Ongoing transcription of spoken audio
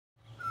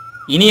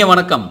இனிய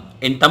வணக்கம்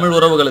என் தமிழ்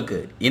உறவுகளுக்கு.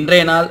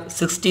 இன்றைய நாள்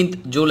 16th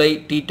ஜூலை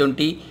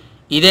t-20.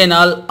 இதே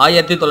நாள்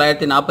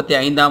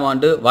 1945ஆம்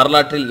ஆண்டு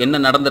வரலாற்றில் என்ன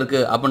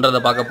நடந்திருக்கு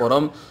அப்படின்றத பார்க்க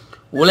போகிறோம்.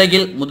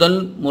 உலகில் முதல்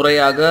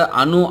முறையாக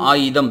அணு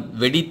ஆயுதம்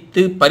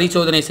வெடித்து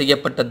பரிசோதனை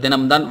செய்யப்பட்ட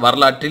தினம்தான்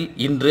வரலாற்றில்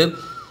இன்று.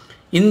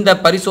 இந்த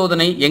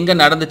பரிசோதனை எங்கே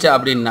நடந்துச்சு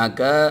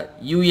அப்படின்னாக்க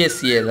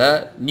யூஎஸ்ஏல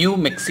நியூ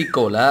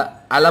மெக்சிகோவில்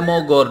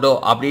அலமோகோர்டோ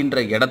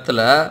அப்படின்ற இடத்துல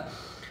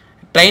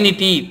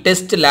ட்ரைனிட்டி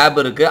டெஸ்ட் லேப்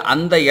இருக்குது.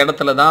 அந்த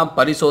இடத்துல தான்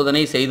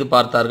பரிசோதனை செய்து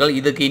பார்த்தார்கள்.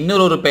 இதுக்கு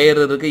இன்னொரு பெயர்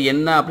இருக்குது.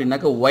 என்ன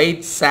அப்படின்னாக்க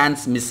ஒயிட்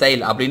சாண்ட்ஸ்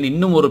மிசைல் அப்படின்னு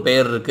இன்னும் ஒரு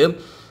பெயர் இருக்குது.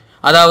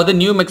 அதாவது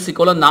நியூ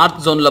மெக்சிகோவில்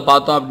நார்த் ஜோனில்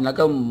பார்த்தோம்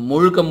அப்படின்னாக்கா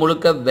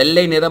முழுக்க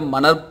வெள்ளை நிற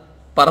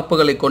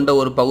மணற்பரப்புகளை கொண்ட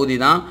ஒரு பகுதி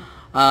தான்.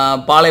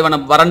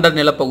 பாலைவன வறண்ட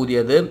நிலப்பகுதி,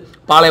 அது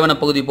பாலைவன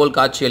பகுதி போல்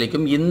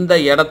காட்சியளிக்கும். இந்த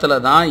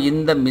இடத்துல தான்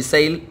இந்த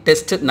மிசைல்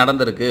டெஸ்ட்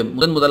நடந்திருக்கு.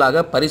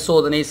 முதலாக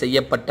பரிசோதனை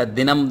செய்யப்பட்ட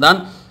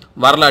தினம்தான்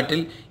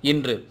வரலாற்றில்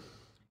இன்று.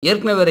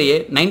 ஏற்கனவே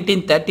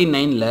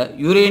 1939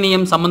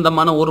 யுரேனியம்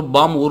சம்பந்தமான ஒரு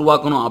பாம்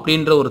உருவாக்கணும்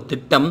அப்படின்ற ஒரு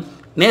திட்டம்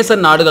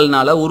நேசன்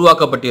நாடுகள்னால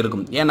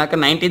உருவாக்கப்பட்டிருக்கும். ஏன்னாக்கா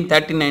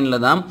 1939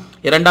 தான்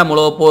இரண்டாம்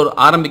உலகப் போர்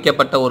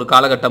ஆரம்பிக்கப்பட்ட ஒரு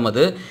காலகட்டம்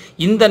அது.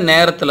 இந்த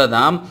நேரத்தில்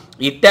தான்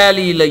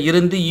இத்தாலியில்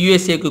இருந்து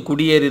யுஎஸ்ஏக்கு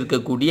குடியேறி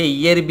இருக்கக்கூடிய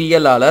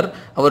இயற்பியலாளர்,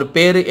 அவர்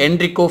பேர்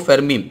என்ரிகோ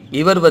ஃபெர்மி.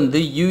 இவர்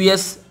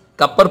யுஎஸ்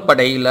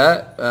கப்பற்படையில்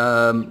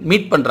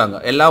மீட் பண்ணுறாங்க.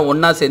 எல்லாம்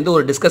ஒன்றா சேர்ந்து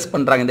ஒரு டிஸ்கஸ்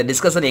பண்ணுறாங்க. இந்த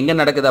டிஸ்கஷன் எங்கே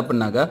நடக்குது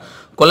அப்படின்னாக்கா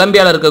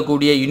கொலம்பியாவில்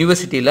இருக்கக்கூடிய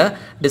யூனிவர்சிட்டியில்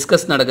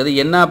டிஸ்கஸ் நடக்குது.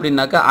 என்ன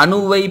அப்படின்னாக்கா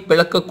அணுவை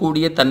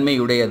பிளக்கக்கூடிய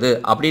தன்மையுடையது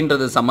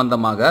அப்படின்றது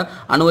சம்பந்தமாக,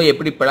 அணுவை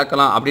எப்படி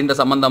பிளக்கலாம் அப்படின்ற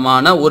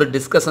சம்பந்தமான ஒரு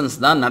டிஸ்கஷன்ஸ்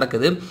தான்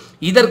நடக்குது.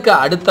 இதற்கு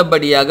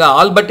அடுத்தபடியாக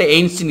ஆல்பர்ட்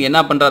ஐன்ஸ்டீன்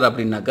என்ன பண்ணுறாரு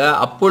அப்படின்னாக்கா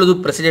அப்பொழுது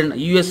பிரசிடென்ட்,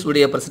 யூஎஸ்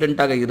உடைய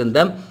பிரசிடென்ட்டாக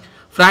இருந்த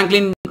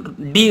பிராங்க்லின்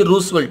டி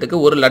ரூஸ்வெல்ட்டுக்கு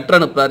ஒரு லெட்டர்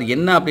அனுப்புகிறார்.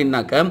 என்ன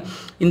அப்படின்னாக்க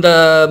இந்த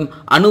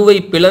அணுவை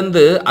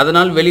பிளந்து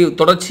அதனால்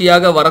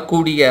தொடர்ச்சியாக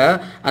வரக்கூடிய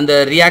அந்த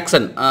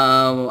ரியாக்ஷன்,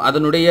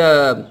 அதனுடைய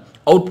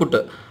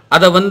அவுட்புட்டு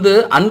அதை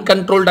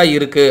அன்கண்ட்ரோல்டாக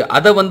இருக்குது.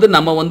 அதை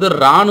நம்ம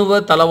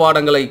இராணுவ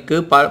தளவாடங்களுக்கு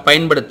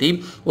பயன்படுத்தி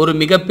ஒரு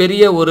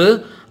மிகப்பெரிய ஒரு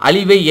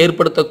அழிவை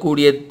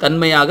ஏற்படுத்தக்கூடிய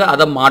தன்மையாக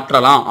அதை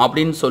மாற்றலாம்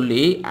அப்படின்னு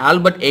சொல்லி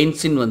ஆல்பர்ட்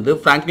ஐன்ஸ்டீன்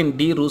பிராங்க்லின்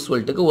டி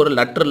ரூஸ்வெல்ட்டுக்கு ஒரு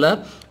லெட்டரில்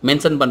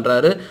மென்ஷன்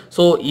பண்ணுறாரு.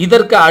 ஸோ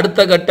இதற்கு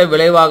அடுத்த கட்ட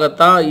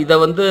விளைவாகத்தான் இதை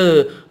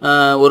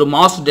ஒரு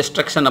மாஸ்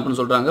டெஸ்ட்ரக்ஷன்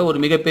அப்படின்னு சொல்கிறாங்க, ஒரு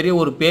மிகப்பெரிய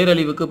ஒரு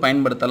பேரழிவுக்கு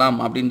பயன்படுத்தலாம்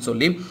அப்படின்னு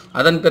சொல்லி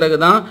அதன் பிறகு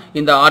தான்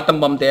இந்த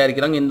ஆட்டம் பாம்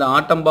தயாரிக்கிறாங்க. இந்த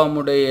ஆட்டம்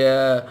பாம்புடைய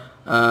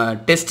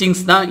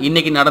டெஸ்டிங்ஸ் தான்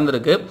இன்றைக்கி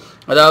நடந்திருக்கு.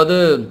 அதாவது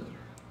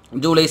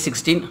ஜூலை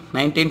 16,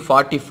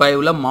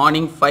 1945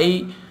 மார்னிங்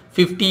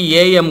 5:50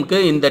 AM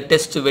இந்த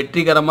டெஸ்ட்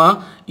வெற்றிகரமாக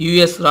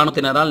யுஎஸ்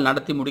இராணுவத்தினரால்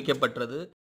நடத்தி முடிக்கப்பட்டது.